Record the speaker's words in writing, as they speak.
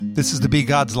This is the Be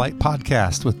God's Light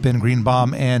podcast with Ben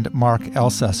Greenbaum and Mark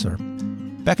Ellcessor.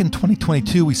 Back in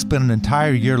 2022, we spent an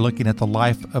entire year looking at the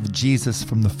life of Jesus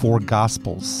from the four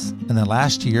Gospels. And then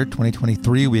last year,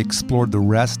 2023, we explored the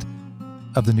rest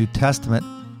of the New Testament.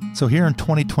 So here in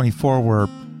 2024, we're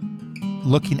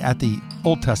looking at the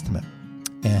Old Testament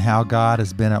and how God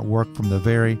has been at work from the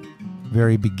very,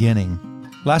 very beginning.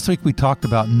 Last week, we talked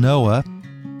about Noah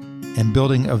and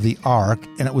building of the ark,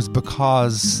 and it was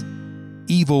because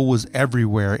evil was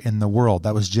everywhere in the world.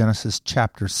 That was Genesis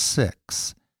chapter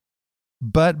 6.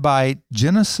 But by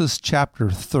Genesis chapter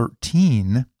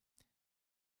 13,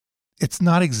 it's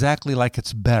not exactly like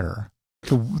it's better.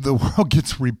 The world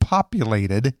gets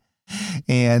repopulated,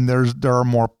 and there are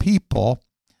more people,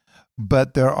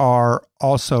 but there are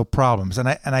also problems. And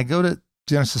I go to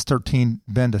Genesis 13,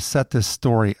 Ben, to set this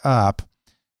story up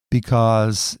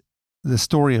because the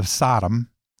story of Sodom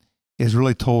is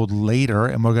really told later,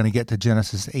 and we're going to get to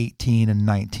Genesis 18 and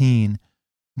 19.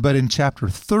 But in chapter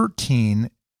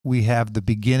 13, we have the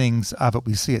beginnings of it.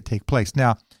 We see it take place.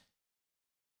 Now,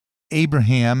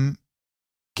 Abraham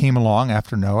came along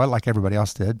after Noah, like everybody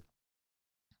else did.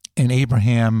 And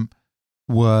Abraham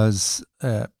was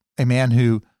a man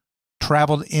who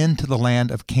traveled into the land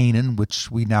of Canaan,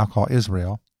 which we now call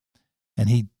Israel. And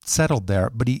he settled there.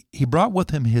 But he brought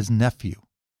with him his nephew,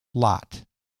 Lot.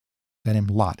 That name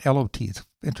Lot, L-O-T. It's an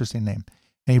interesting name.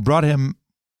 And he brought him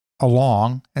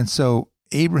along. And so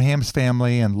Abraham's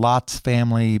family and Lot's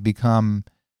family become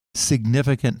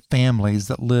significant families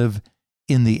that live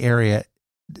in the area.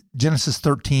 Genesis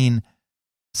 13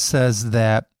 says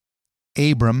that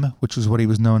Abram, which was what he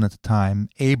was known at the time,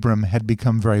 Abram had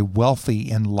become very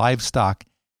wealthy in livestock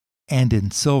and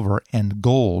in silver and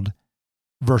gold.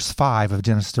 Verse 5 of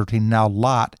Genesis 13, now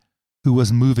Lot, who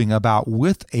was moving about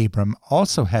with Abram,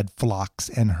 also had flocks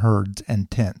and herds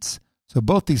and tents. So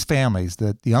both these families,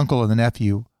 the uncle and the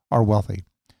nephew, are wealthy.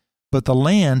 But the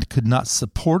land could not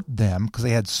support them because they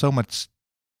had so much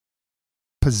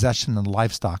possession and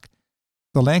livestock.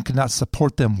 The land could not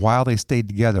support them while they stayed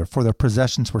together, for their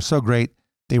possessions were so great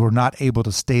they were not able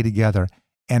to stay together.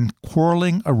 And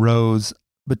quarreling arose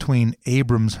between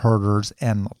Abram's herders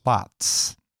and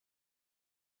Lot's.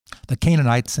 The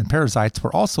Canaanites and Perizzites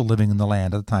were also living in the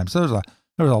land at the time. So there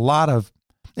was a lot of...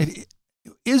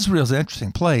 Israel's an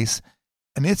interesting place.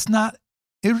 I mean,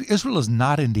 Israel is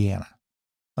not Indiana.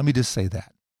 Let me just say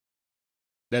that.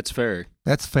 That's fair.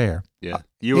 That's fair. Yeah.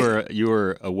 You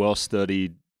were a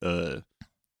well-studied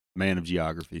man of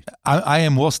geography. I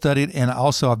am well-studied, and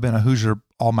also I've been a Hoosier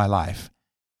all my life.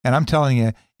 And I'm telling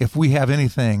you, if we have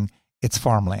anything, it's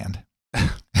farmland.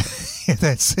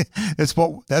 That's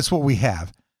what we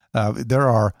have. There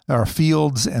are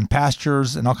fields and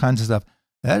pastures and all kinds of stuff.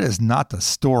 That is not the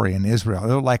story in Israel.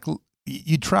 They're like,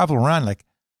 you travel around like,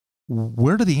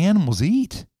 where do the animals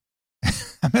eat?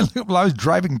 I mean, when I was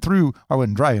driving through, I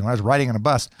wasn't driving, when I was riding on a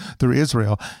bus through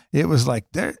Israel, it was like,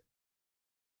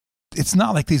 it's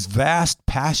not like these vast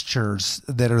pastures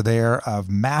that are there of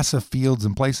massive fields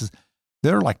and places.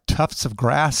 They're like tufts of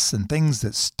grass and things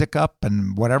that stick up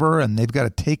and whatever, and they've got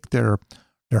to take their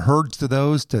herds to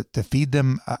those to feed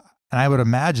them. And I would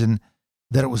imagine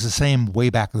that it was the same way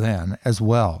back then as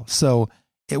well. So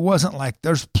it wasn't like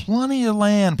there's plenty of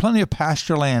land, plenty of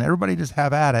pasture land. Everybody just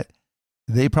have at it.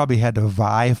 They probably had to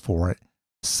vie for it.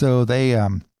 So they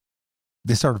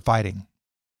started fighting.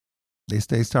 They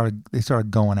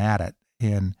started going at it.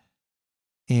 And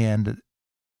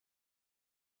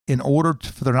in order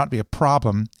for there not to be a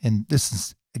problem, and this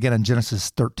is again in Genesis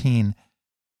 13,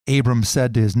 Abram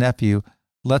said to his nephew,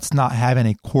 let's not have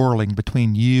any quarreling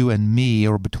between you and me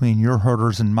or between your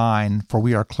herders and mine, for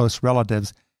we are close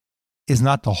relatives. Is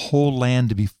not the whole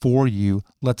land before you?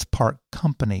 Let's part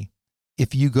company.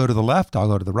 If you go to the left, I'll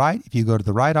go to the right. If you go to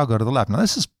the right, I'll go to the left. Now,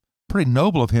 this is pretty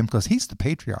noble of him because he's the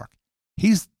patriarch.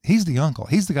 He's the uncle.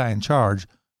 He's the guy in charge.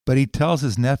 But he tells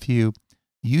his nephew,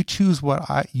 you choose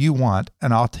what you want,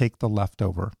 and I'll take the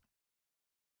leftover.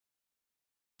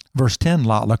 Verse 10,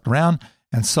 Lot looked around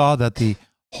and saw that the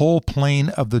whole plain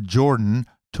of the Jordan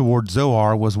toward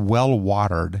Zoar was well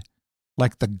watered,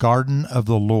 like the garden of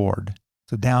the Lord.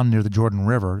 So down near the Jordan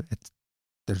River,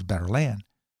 there's better land.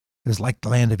 It's like the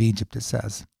land of Egypt, it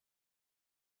says.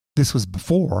 This was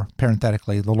before,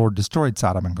 parenthetically, the Lord destroyed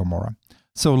Sodom and Gomorrah.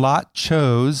 So Lot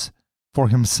chose for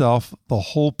himself the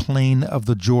whole plain of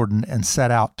the Jordan and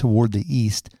set out toward the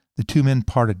east. The two men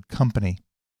parted company.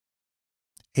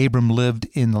 Abram lived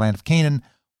in the land of Canaan,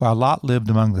 while Lot lived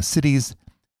among the cities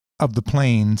of the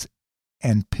plains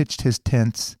and pitched his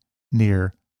tents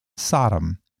near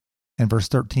Sodom. And verse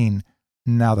 13,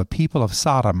 now the people of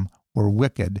Sodom were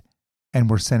wicked and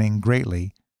were sinning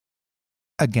greatly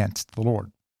against the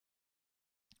Lord.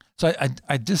 So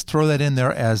I just throw that in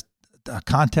there as a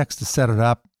context to set it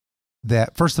up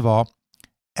that, first of all,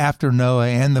 after Noah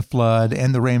and the flood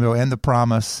and the rainbow and the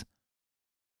promise,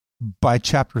 by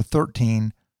chapter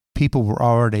 13, people were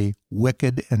already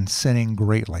wicked and sinning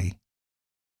greatly.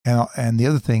 And the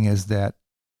other thing is that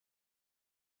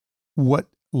what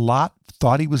Lot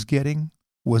thought he was getting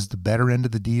was the better end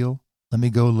of the deal. Let me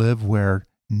go live where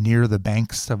near the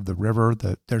banks of the river,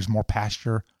 there's more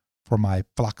pasture for my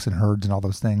flocks and herds and all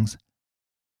those things.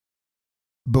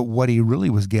 But what he really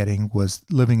was getting was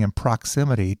living in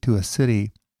proximity to a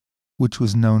city which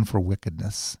was known for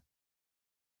wickedness.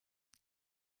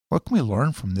 What can we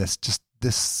learn from this? Just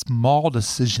this small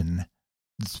decision,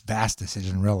 this vast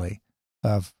decision really,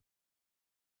 of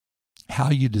how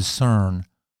you discern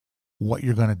what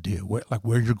you're going to do,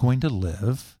 where you're going to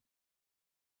live,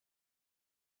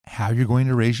 how you're going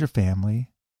to raise your family,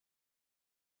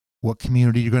 what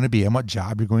community you're going to be in, what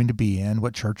job you're going to be in,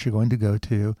 what church you're going to go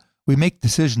to. We make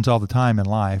decisions all the time in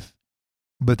life,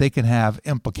 but they can have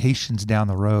implications down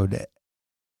the road.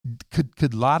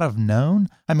 Could Lot have known?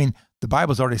 I mean, the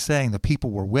Bible's already saying the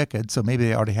people were wicked, so maybe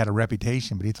they already had a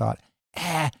reputation, but he thought,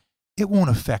 it won't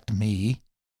affect me.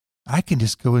 I can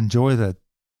just go enjoy the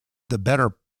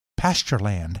better pasture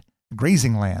land,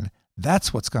 grazing land.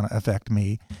 That's what's going to affect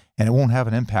me, and it won't have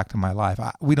an impact on my life.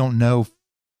 We don't know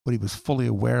what he was fully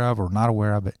aware of or not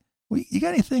aware of it. You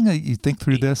got anything that you think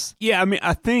through this? Yeah, I mean,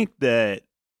 I think that,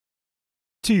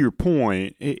 to your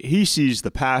point, he sees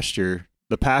the pasture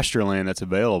land that's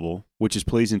available, which is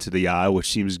pleasing to the eye,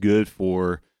 which seems good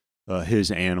for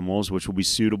his animals, which will be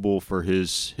suitable for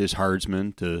his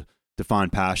herdsmen to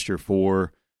find pasture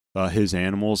for his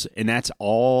animals, and that's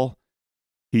all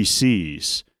he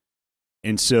sees.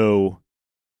 And so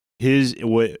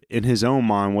in his own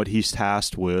mind, what he's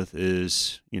tasked with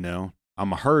is, I'm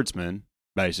a herdsman,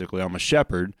 basically. I'm a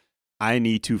shepherd. I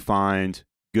need to find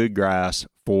good grass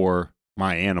for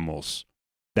my animals.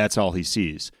 That's all he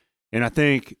sees. And I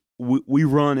think we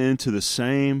run into the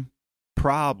same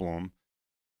problem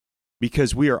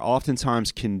because we are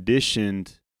oftentimes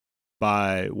conditioned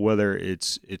by whether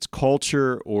it's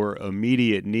culture or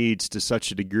immediate needs to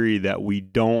such a degree that we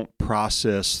don't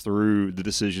process through the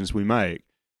decisions we make.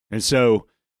 And so,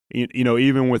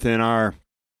 even within our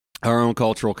own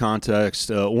cultural context,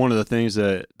 one of the things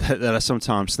that I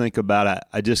sometimes think about,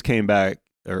 I just came back,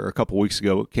 or a couple weeks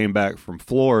ago, came back from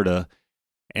Florida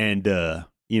and,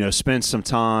 spent some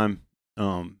time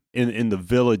in the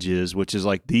Villages, which is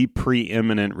like the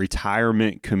preeminent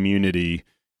retirement community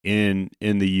in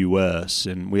the U.S.,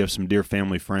 and we have some dear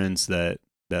family friends that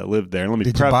live there.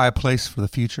 Did you buy a place for the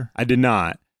future? I did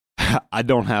not. I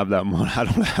don't have that money. I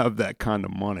don't have that kind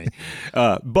of money.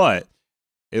 But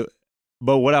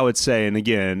what I would say, and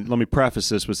again, let me preface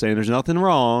this with saying there's nothing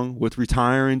wrong with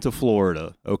retiring to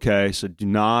Florida, okay? So do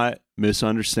not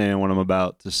misunderstand what I'm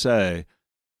about to say.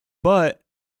 But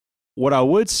what I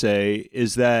would say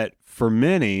is that for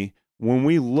many, when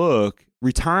we look,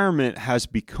 retirement has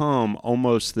become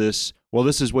almost this, well,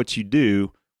 this is what you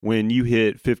do when you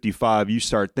hit 55, you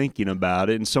start thinking about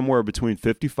it, and somewhere between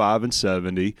 55 and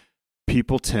 70,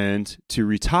 people tend to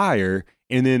retire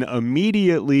and then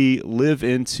immediately live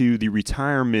into the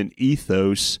retirement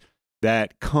ethos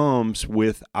that comes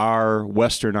with our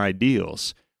Western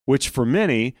ideals, which for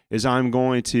many is I'm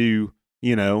going to,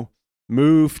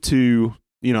 move to,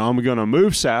 I'm going to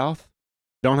move south,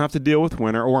 don't have to deal with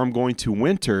winter, or I'm going to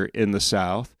winter in the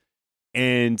South,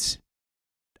 and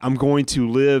I'm going to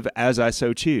live as I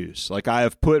so choose. Like I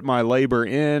have put my labor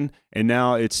in, and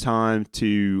now it's time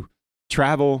to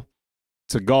travel,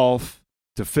 to golf,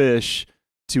 to fish,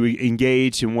 to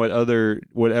engage in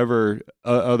whatever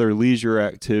other leisure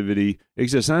activity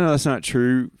exists. I know that's not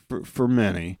true for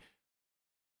many,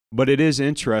 but it is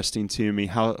interesting to me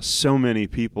how so many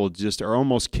people just are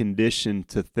almost conditioned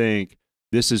to think,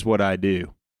 this is what I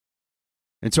do.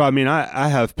 And so, I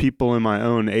have people in my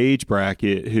own age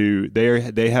bracket who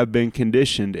they have been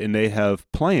conditioned and they have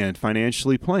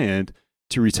financially planned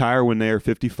to retire when they are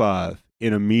 55,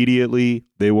 and immediately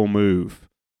they will move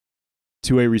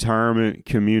to a retirement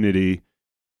community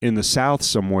in the South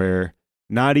somewhere,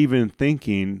 not even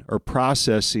thinking or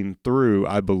processing through,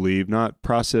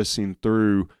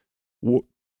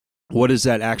 what does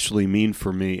that actually mean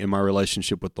for me in my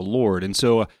relationship with the Lord? And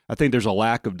so I think there's a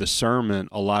lack of discernment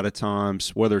a lot of times,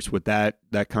 whether it's with that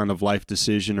kind of life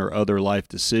decision or other life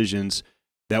decisions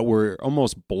that we're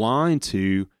almost blind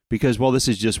to because, well, this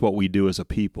is just what we do as a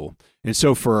people. And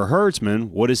so for a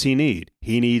herdsman, what does he need?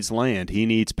 He needs land. He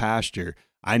needs pasture.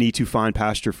 I need to find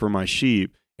pasture for my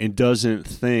sheep, and doesn't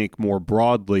think more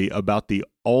broadly about the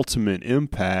ultimate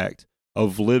impact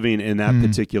of living in that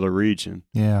particular region.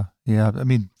 Yeah. I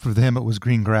mean, for them, it was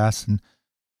green grass, and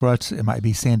for us, it might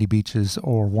be sandy beaches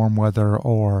or warm weather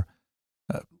or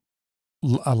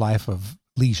a life of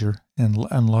leisure and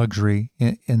luxury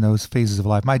in those phases of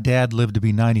life. My dad lived to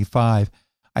be 95.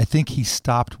 I think he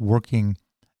stopped working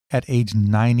at age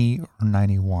 90 or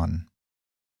 91.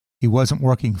 He wasn't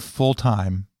working full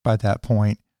time by that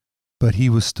point, but he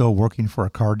was still working for a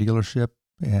car dealership,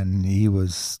 and he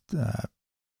was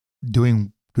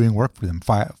doing work for them,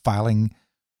 filing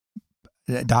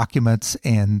documents,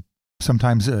 and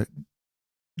sometimes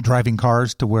driving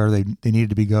cars to where they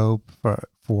needed to go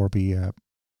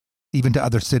even to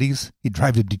other cities. He'd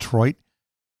drive to Detroit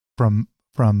from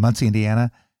Muncie,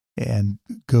 Indiana, and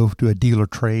go to a dealer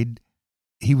trade.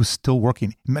 He was still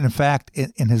working. And in fact,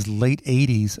 in his late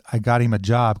 80s, I got him a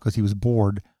job because he was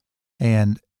bored,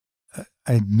 and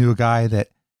I knew a guy that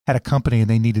had a company, and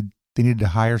they needed to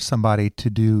hire somebody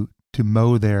to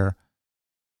mow their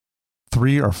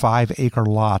 3 or 5 acre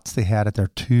lots they had at their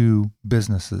 2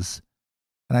 businesses.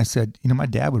 And I said, my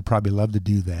dad would probably love to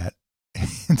do that.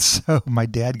 And so my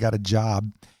dad got a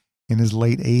job in his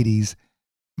late 80s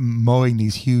mowing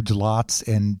these huge lots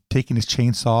and taking his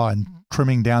chainsaw and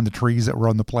trimming down the trees that were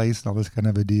on the place and all this kind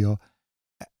of a deal.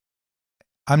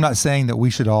 I'm not saying that we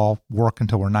should all work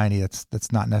until we're 90.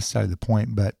 That's not necessarily the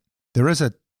point, but there is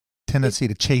a tendency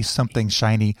to chase something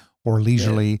shiny or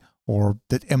leisurely, or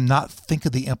that and not think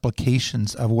of the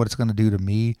implications of what it's going to do to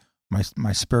me,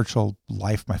 my spiritual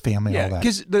life, my family, all that.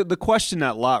 Because the question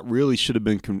that Lot really should have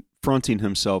been confronting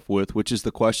himself with, which is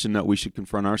the question that we should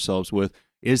confront ourselves with,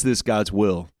 is this God's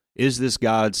will? Is this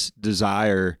God's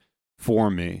desire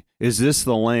for me? Is this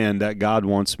the land that God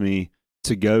wants me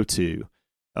to go to?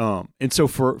 And so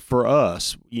for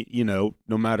us, no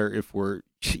matter if we're,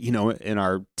 in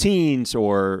our teens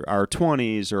or our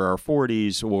 20s or our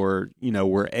 40s or,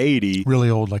 we're 80.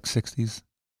 Really old, like 60s.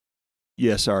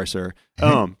 Yeah, sorry, sir.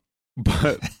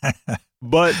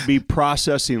 But be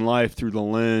processing life through the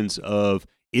lens of,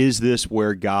 is this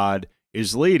where God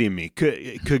is leading me?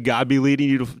 Could God be leading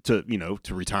you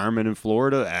to retirement in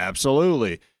Florida?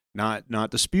 Absolutely.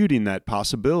 Not disputing that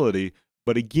possibility.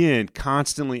 But again,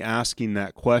 constantly asking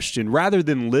that question rather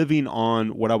than living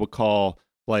on what I would call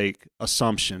like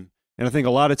assumption. And I think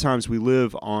a lot of times we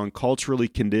live on culturally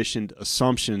conditioned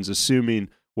assumptions, assuming,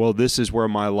 well, this is where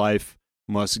my life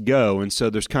must go. And so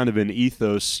there's kind of an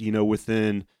ethos,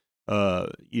 within,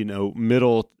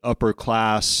 middle, upper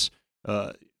class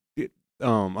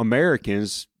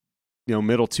Americans,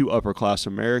 middle to upper class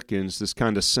Americans, this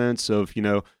kind of sense of,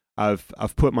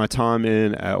 I've put my time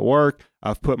in at work,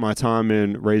 I've put my time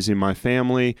in raising my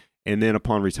family, and then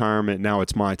upon retirement, now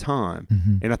it's my time.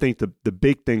 Mm-hmm. And I think the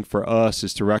big thing for us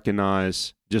is to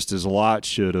recognize, just as Lot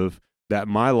should have, that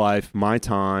my life, my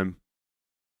time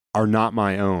are not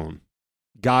my own.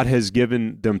 God has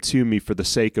given them to me for the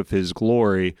sake of his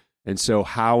glory. And so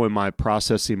how am I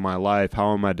processing my life?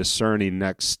 How am I discerning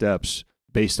next steps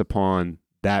based upon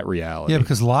that reality? Yeah,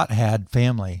 because Lot had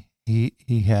family. He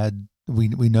had, we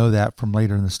know that from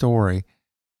later in the story.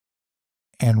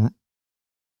 And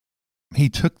he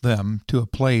took them to a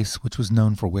place which was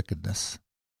known for wickedness.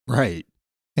 Right.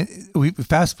 And we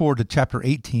fast forward to chapter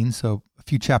 18, so a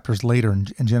few chapters later in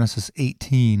Genesis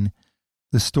 18,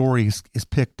 the story is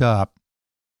picked up,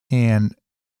 and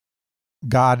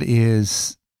God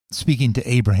is speaking to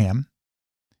Abraham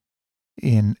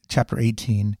in chapter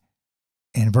 18.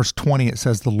 And in verse 20, it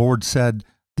says, the Lord said,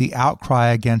 the outcry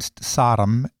against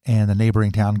Sodom and the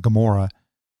neighboring town, Gomorrah,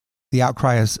 the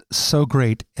outcry is so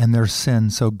great and their sin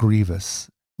so grievous.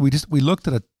 We looked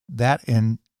at that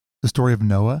in the story of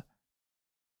Noah,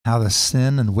 how the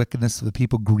sin and wickedness of the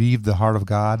people grieved the heart of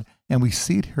God. And we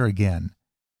see it here again,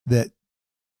 that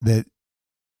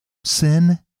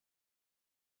sin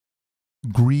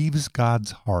grieves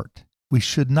God's heart. We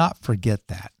should not forget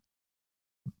that.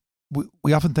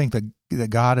 We often think that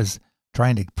God is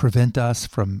trying to prevent us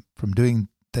from doing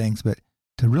things, but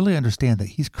to really understand that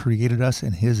he's created us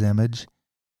in his image,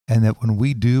 and that when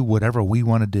we do whatever we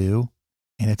want to do,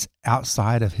 and it's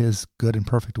outside of his good and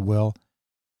perfect will,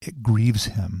 it grieves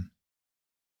him.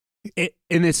 And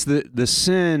it's the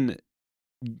sin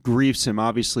grieves him.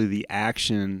 Obviously, the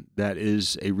action that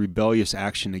is a rebellious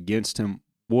action against him.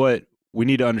 What we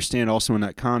need to understand also in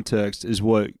that context is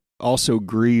what also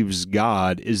grieves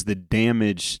God is the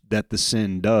damage that the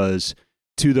sin does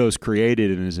to those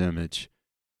created in his image.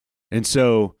 And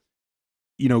so,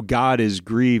 God is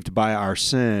grieved by our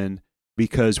sin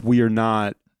because we are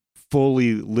not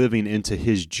fully living into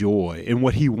his joy. And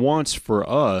what he wants for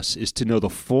us is to know the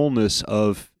fullness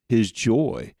of his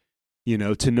joy,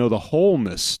 to know the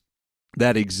wholeness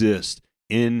that exists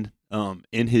in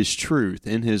in His truth,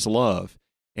 in His love.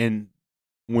 And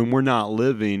when we're not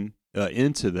living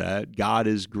into that, God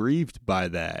is grieved by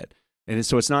that. And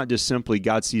so it's not just simply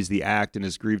God sees the act and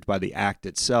is grieved by the act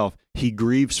itself. He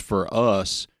grieves for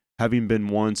us, having been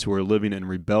ones who are living in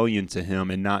rebellion to Him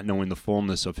and not knowing the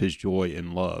fullness of His joy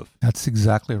and love. That's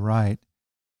exactly right.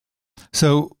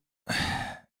 So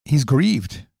He's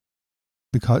grieved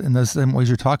because in those same ways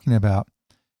you're talking about.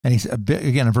 And he's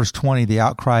again in verse 20, the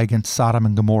outcry against Sodom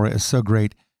and Gomorrah is so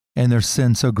great and their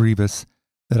sin so grievous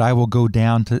that I will go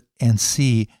down to and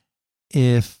see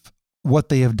if what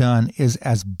they have done is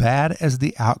as bad as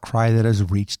the outcry that has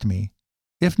reached me.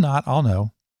 If not, I'll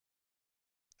know.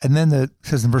 And then it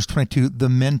says in verse 22, the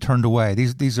men turned away.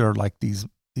 These are like these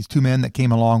two men that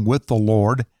came along with the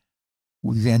Lord,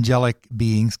 these angelic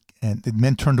beings, and the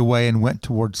men turned away and went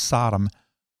towards Sodom.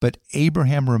 But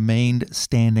Abraham remained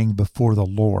standing before the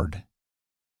Lord.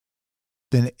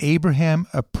 Then Abraham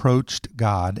approached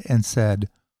God and said,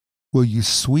 will you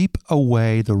sweep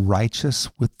away the righteous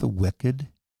with the wicked?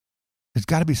 There's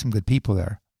got to be some good people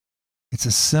there. It's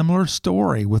a similar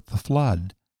story with the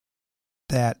flood,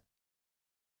 that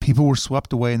people were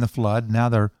swept away in the flood. Now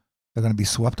they're going to be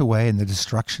swept away in the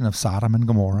destruction of Sodom and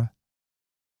Gomorrah.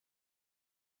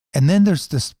 And then there's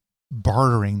this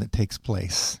bartering that takes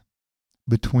place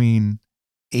between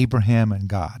Abraham and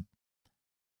God.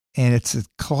 And it's a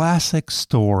classic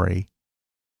story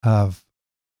of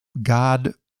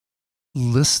God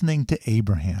listening to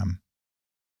Abraham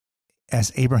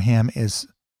as Abraham is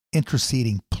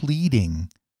interceding, pleading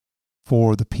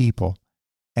for the people.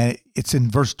 And it's in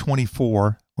verse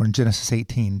 24, or in Genesis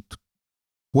 18,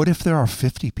 what if there are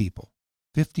 50 people,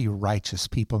 50 righteous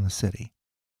people in the city?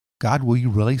 God, will you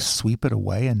really sweep it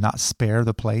away and not spare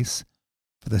the place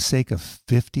for the sake of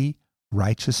 50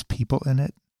 righteous people in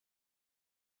it?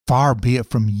 Far be it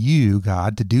from you,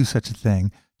 God, to do such a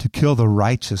thing, to kill the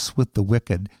righteous with the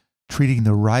wicked, treating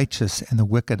the righteous and the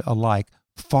wicked alike.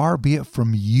 Far be it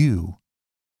from you.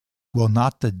 Will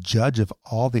not the judge of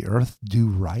all the earth do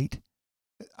right?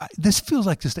 This feels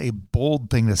like just a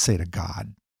bold thing to say to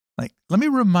God. Like, let me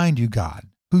remind you, God,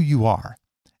 who you are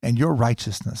and your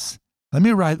righteousness. Let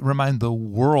me remind the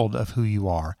world of who you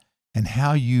are and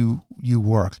how you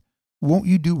work. Won't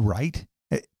you do right?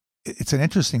 It's an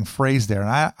interesting phrase there,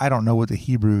 and I don't know what the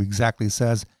Hebrew exactly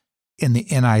says. In the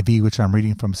NIV, which I'm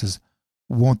reading from, it says,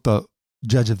 won't the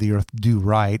judge of the earth do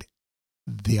right?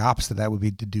 The opposite of that would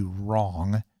be to do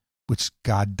wrong, which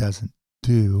God doesn't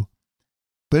do.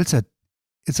 But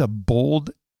it's a bold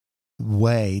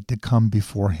way to come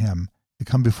before Him, to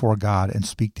come before God and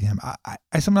speak to Him.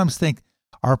 I sometimes think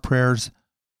our prayers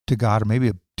to God are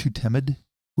maybe too timid.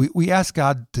 We ask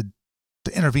God to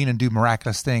intervene and do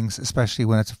miraculous things, especially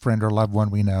when it's a friend or loved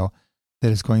one we know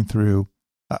that is going through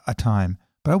a time.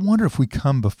 But I wonder if we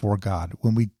come before God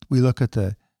when we look at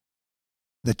the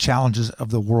challenges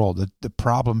of the world, the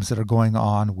problems that are going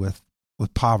on with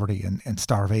poverty and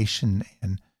starvation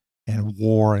and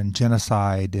war and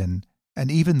genocide and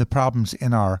even the problems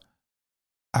in our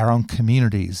own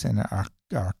communities and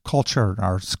our culture,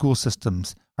 our school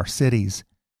systems, our cities.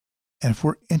 And if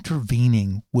we're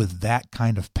intervening with that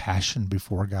kind of passion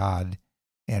before God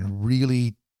and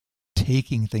really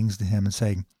taking things to Him and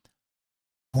saying,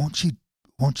 won't you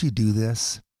do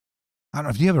this? I don't know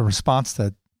if you have a response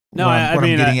to what I'm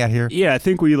getting at here. Yeah, I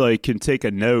think we can take a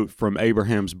note from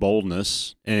Abraham's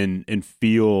boldness and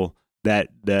feel that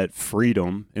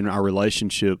freedom in our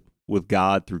relationship with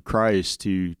God through Christ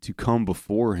to come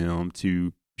before Him,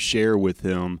 to share with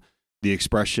Him the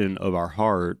expression of our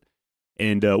heart.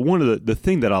 And one of the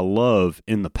thing that I love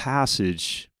in the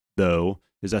passage, though,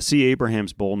 is I see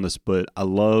Abraham's boldness, but I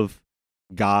love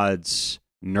God's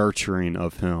nurturing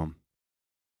of him.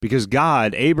 Because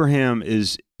Abraham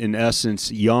is in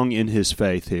essence young in his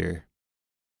faith here.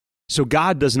 So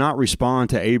God does not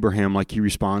respond to Abraham like He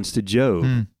responds to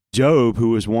Job. Job,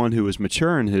 who was one who was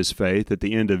mature in his faith, at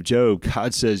the end of Job,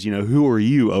 God says, who are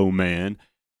you, O man?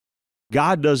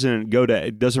 God doesn't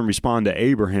respond to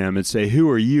Abraham and say, who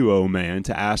are you, O man,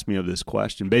 to ask me of this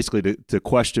question, basically to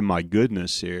question my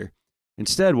goodness here.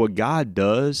 Instead, what God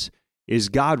does is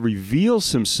God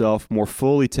reveals Himself more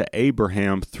fully to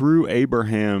Abraham through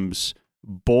Abraham's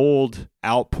bold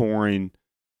outpouring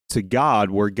to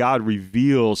God, where God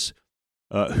reveals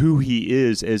who He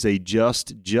is as a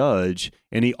just judge,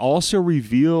 and He also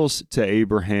reveals to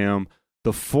Abraham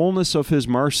the fullness of His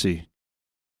mercy.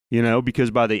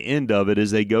 Because by the end of it,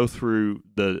 as they go through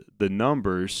the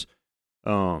numbers,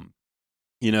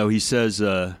 He says,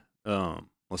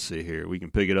 let's see here, we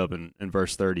can pick it up in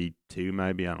verse 32,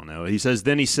 maybe, I don't know. He says,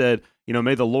 then He said,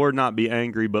 may the Lord not be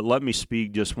angry, but let me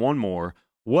speak just one more.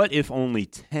 What if only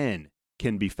 10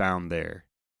 can be found there?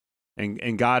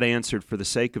 And God answered, for the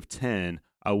sake of 10,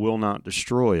 I will not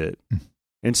destroy it.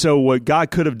 And so what God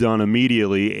could have done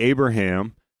immediately,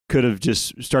 Abraham could have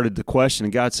just started to question,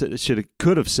 and God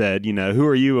could have said, who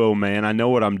are you, oh man? I know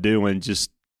what I'm doing. Just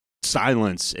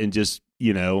silence and just,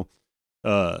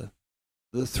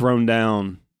 thrown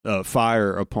down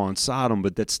fire upon Sodom.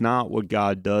 But that's not what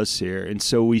God does here. And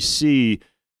so we see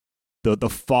the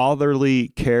fatherly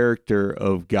character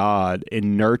of God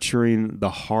in nurturing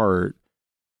the heart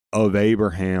of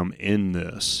Abraham in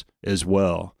this as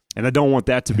well. And I don't want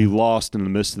that to be lost in the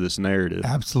midst of this narrative.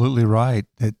 Absolutely right.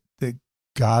 That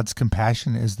God's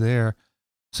compassion is there.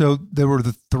 So there were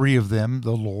the three of them,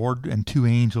 the Lord and two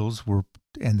angels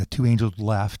and the two angels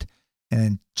left. And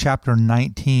in chapter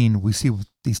 19, we see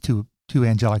these two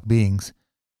angelic beings.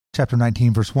 Chapter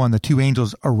 19, verse 1, the two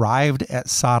angels arrived at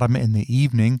Sodom in the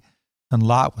evening, and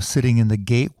Lot was sitting in the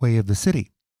gateway of the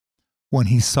city. When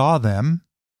he saw them,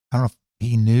 I don't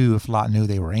know if Lot knew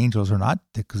they were angels or not,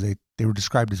 because they were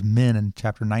described as men in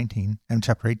chapter 19 and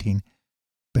chapter 18.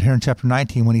 But here in chapter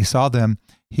 19, when he saw them,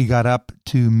 he got up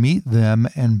to meet them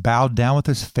and bowed down with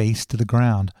his face to the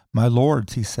ground. My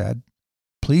lords, he said,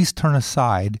 please turn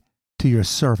aside to your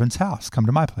servant's house. Come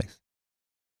to my place.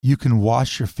 You can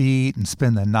wash your feet and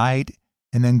spend the night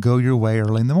and then go your way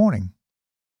early in the morning.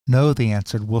 No, they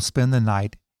answered, we'll spend the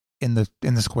night in the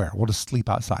square. We'll just sleep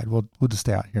outside. We'll just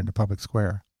stay out here in the public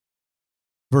square.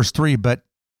 Verse 3, but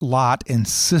Lot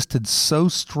insisted so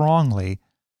strongly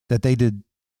that they did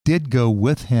go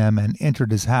with him and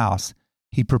entered his house.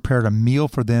 He prepared a meal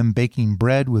for them, baking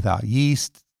bread without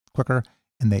yeast, quicker,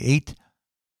 and they ate.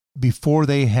 Before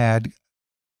they had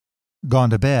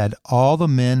gone to bed, all the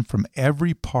men from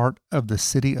every part of the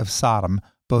city of Sodom,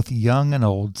 both young and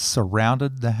old,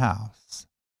 surrounded the house.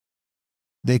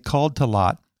 They called to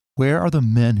Lot, where are the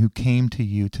men who came to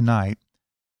you tonight?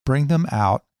 Bring them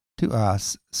out to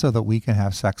us so that we can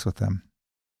have sex with them.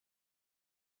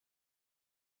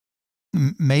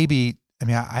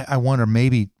 I wonder,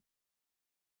 maybe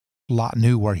Lot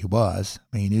knew where he was.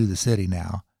 He knew the city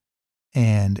now.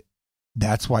 And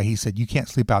that's why he said, you can't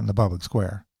sleep out in the public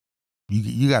square.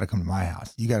 You got to come to my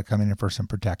house. You got to come in here for some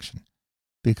protection,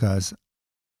 because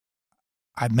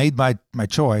I've made my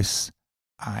choice.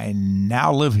 I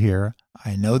now live here.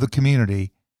 I know the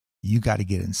community. You got to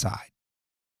get inside.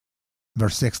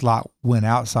 Verse 6, Lot went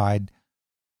outside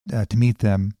to meet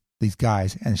them, these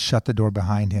guys, and shut the door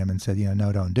behind him and said,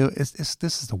 no, don't do it. This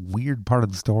is the weird part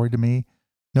of the story to me.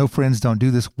 No, friends, don't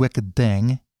do this wicked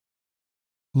thing.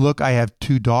 Look, I have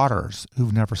 2 daughters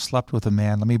who've never slept with a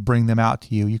man. Let me bring them out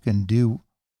to you. You can do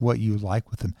what you like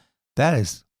with them. That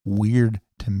is weird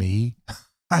to me.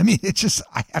 It's just,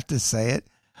 I have to say it.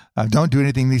 Don't do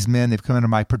anything. These men, they've come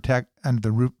under under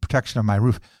the protection of my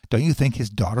roof. Don't you think his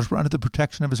daughters were under the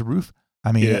protection of his roof?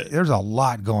 There's a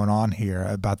lot going on here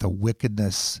about the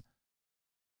wickedness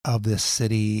of this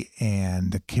city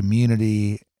and the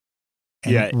community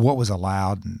and what was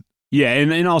allowed.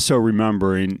 And also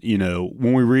remembering,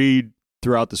 when we read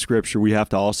throughout the scripture, we have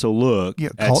to also look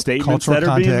at statements that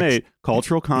are being made.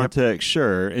 Cultural context,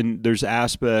 sure. And there's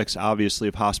aspects, obviously,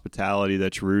 of hospitality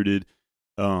that's rooted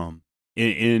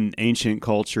in ancient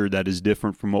culture that is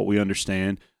different from what we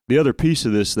understand. The other piece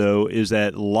of this, though, is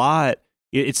that Lot,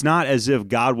 it's not as if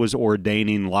God was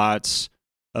ordaining Lot's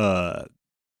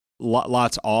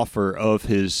offer of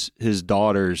his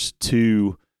daughters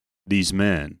to these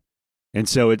men. And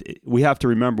so we have to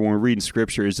remember when we're reading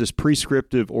Scripture, is this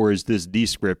prescriptive or is this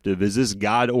descriptive? Is this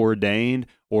God ordained,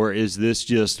 or is this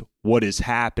just what is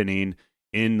happening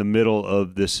in the middle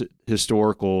of this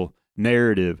historical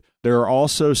narrative? There are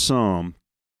also some,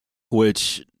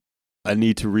 which I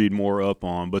need to read more up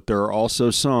on, but there are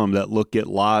also some that look at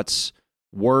Lot's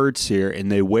words here,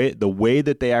 and the way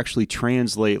that they actually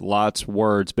translate Lot's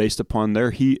words based upon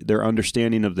their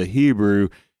understanding of the Hebrew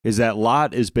is that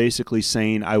Lot is basically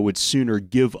saying, I would sooner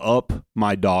give up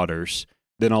my daughters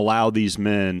than allow these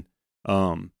men,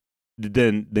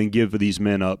 than give these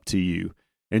men up to you.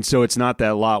 And so it's not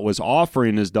that Lot was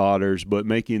offering his daughters, but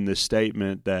making the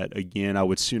statement that, again, I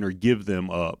would sooner give them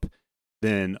up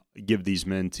than give these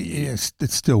men to you. It's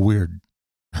still weird.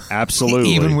 Absolutely.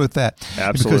 Even with that.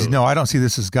 Absolutely. Because, I don't see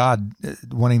this as God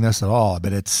wanting this at all,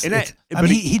 but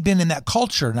he'd been in that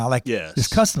culture now, this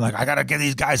custom, I got to give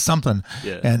these guys something.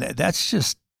 Yeah. And that's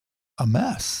just a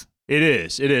mess. It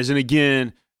is. And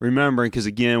again, remembering, because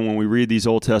again, when we read these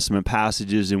Old Testament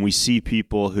passages and we see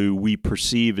people who we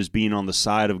perceive as being on the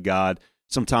side of God,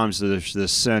 sometimes there's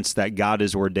this sense that God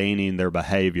is ordaining their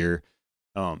behavior.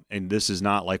 And this is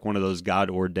not like one of those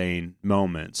God-ordained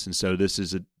moments. And so this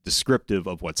is a descriptive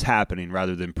of what's happening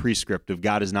rather than prescriptive.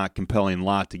 God is not compelling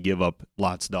Lot to give up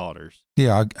Lot's daughters.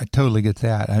 Yeah, I totally get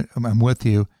that. I'm with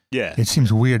you. Yeah. It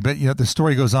seems weird, but the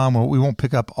story goes on. Well, we won't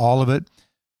pick up all of it,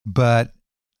 but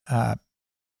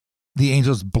the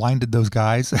angels blinded those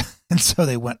guys, and so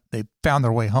they found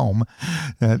their way home,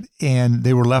 and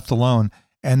they were left alone.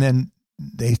 And then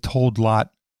they told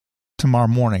Lot, tomorrow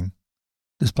morning,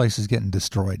 this place is getting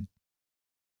destroyed.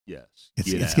 Yes.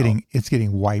 It's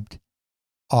getting wiped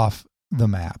off the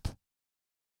map.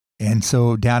 And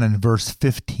so down in verse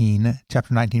 15,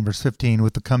 chapter 19, verse 15,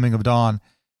 with the coming of dawn,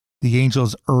 the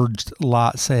angels urged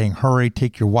Lot, saying, hurry,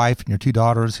 take your wife and your 2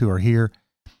 daughters who are here,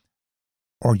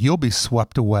 or you'll be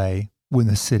swept away when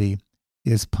the city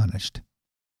is punished.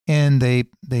 And they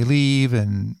leave,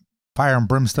 and fire and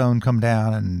brimstone come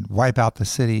down and wipe out the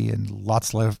city, and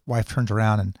Lot's wife turns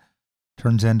around and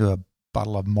turns into a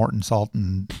bottle of Morton salt,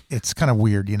 and it's kind of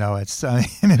weird, It's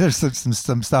there's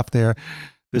some stuff there.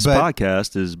 This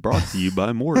podcast is brought to you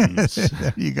by Morton's.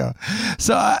 There you go.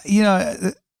 So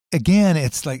again,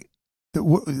 it's like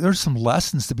there's some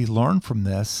lessons to be learned from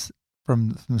this,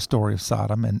 from the story of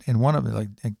Sodom, and one of it,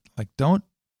 like don't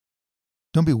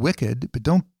be wicked, but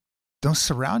don't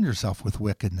surround yourself with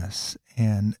wickedness,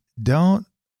 and don't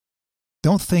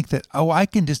think that I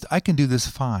can do this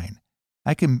fine.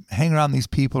 I can hang around these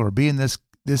people or be in this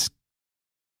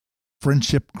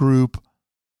friendship group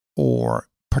or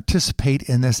participate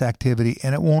in this activity,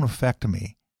 and it won't affect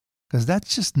me, because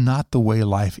that's just not the way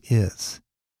life is.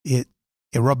 It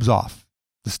rubs off.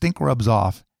 The stink rubs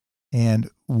off, and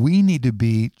we need to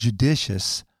be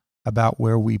judicious about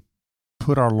where we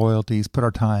put our loyalties, put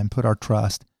our time, put our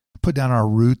trust, put down our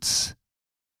roots,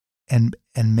 and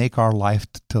make our life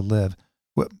to live.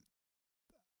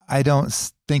 I don't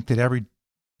think that every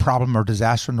problem or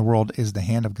disaster in the world is the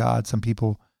hand of God. Some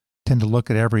people tend to look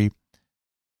at every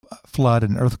flood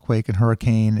and earthquake and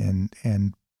hurricane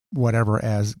and whatever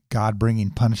as God bringing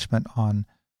punishment on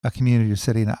a community or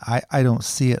city, and I don't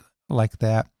see it like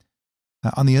that.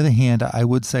 On the other hand, I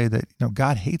would say that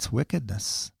God hates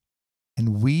wickedness,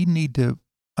 and we need to,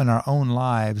 in our own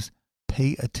lives,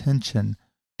 pay attention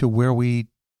to where we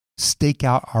stake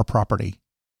out our property,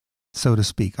 so to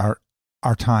speak, our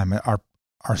time, our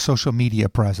social media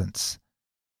presence,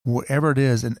 whatever it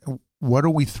is, and what are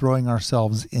we throwing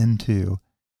ourselves into,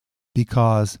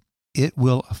 because it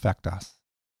will affect us.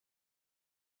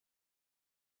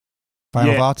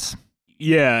 Final thoughts?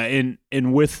 Yeah,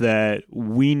 and with that,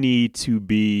 we need to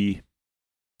be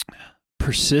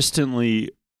persistently,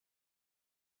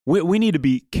 we need to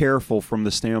be careful from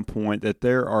the standpoint that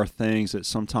there are things that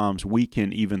sometimes we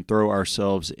can even throw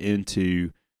ourselves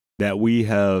into that we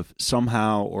have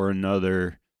somehow or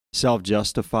another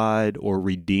self-justified or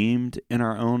redeemed in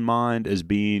our own mind as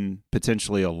being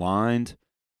potentially aligned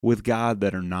with God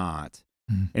that are not.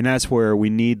 Mm-hmm. And that's where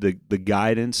we need the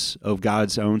guidance of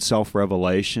God's own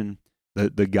self-revelation,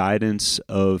 the guidance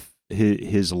of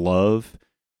his love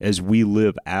as we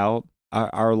live out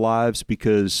our lives,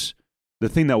 because the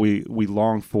thing that we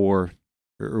long for,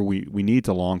 or we need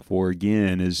to long for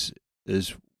again, is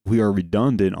we are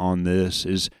redundant on this,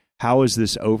 is how is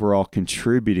this overall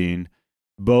contributing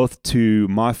both to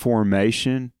my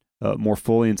formation more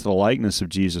fully into the likeness of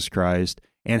Jesus Christ,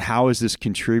 and how is this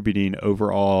contributing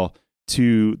overall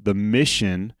to the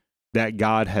mission that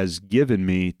God has given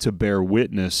me to bear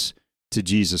witness to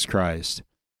Jesus Christ?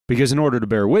 Because in order to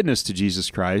bear witness to Jesus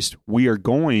Christ, we are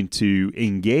going to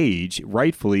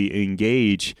rightfully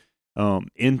engage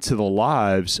into the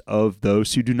lives of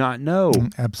those who do not know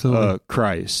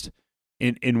Christ.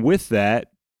 And with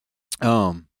that,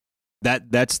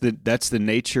 that's the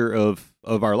nature of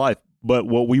our life. But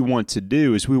what we want to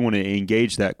do is we want to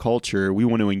engage that culture. We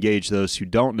want to engage those who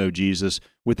don't know Jesus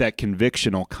with that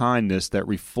convictional kindness that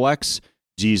reflects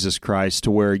Jesus Christ,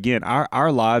 to where, again,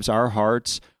 our lives, our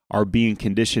hearts are being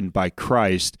conditioned by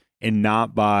Christ and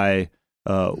not by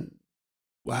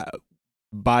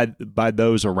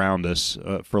those around us,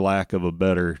 for lack of a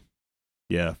better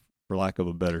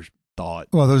thought.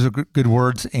 Well, those are good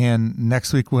words. And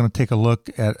next week, we're going to take a look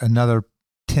at another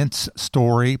tense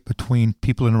story between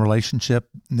people in a relationship.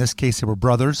 In this case, they were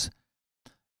brothers.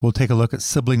 We'll take a look at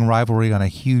sibling rivalry on a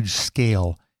huge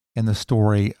scale in the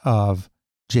story of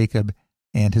Jacob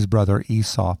and his brother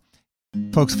Esau.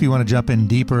 Folks, if you want to jump in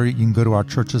deeper, you can go to our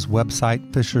church's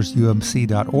website,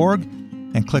 fishersumc.org,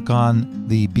 and click on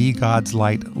the Be God's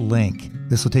Light link.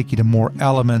 This will take you to more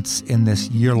elements in this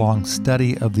year-long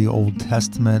study of the Old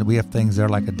Testament. We have things there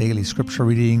like a daily scripture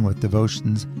reading with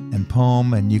devotions and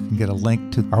poem, and you can get a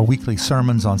link to our weekly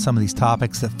sermons on some of these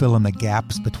topics that fill in the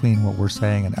gaps between what we're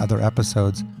saying and other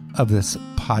episodes of this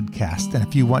podcast. And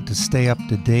if you want to stay up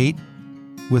to date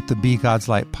with the Be God's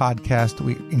Light podcast,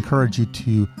 we encourage you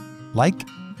to like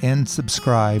and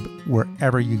subscribe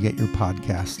wherever you get your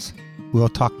podcasts. We'll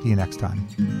talk to you next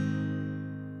time.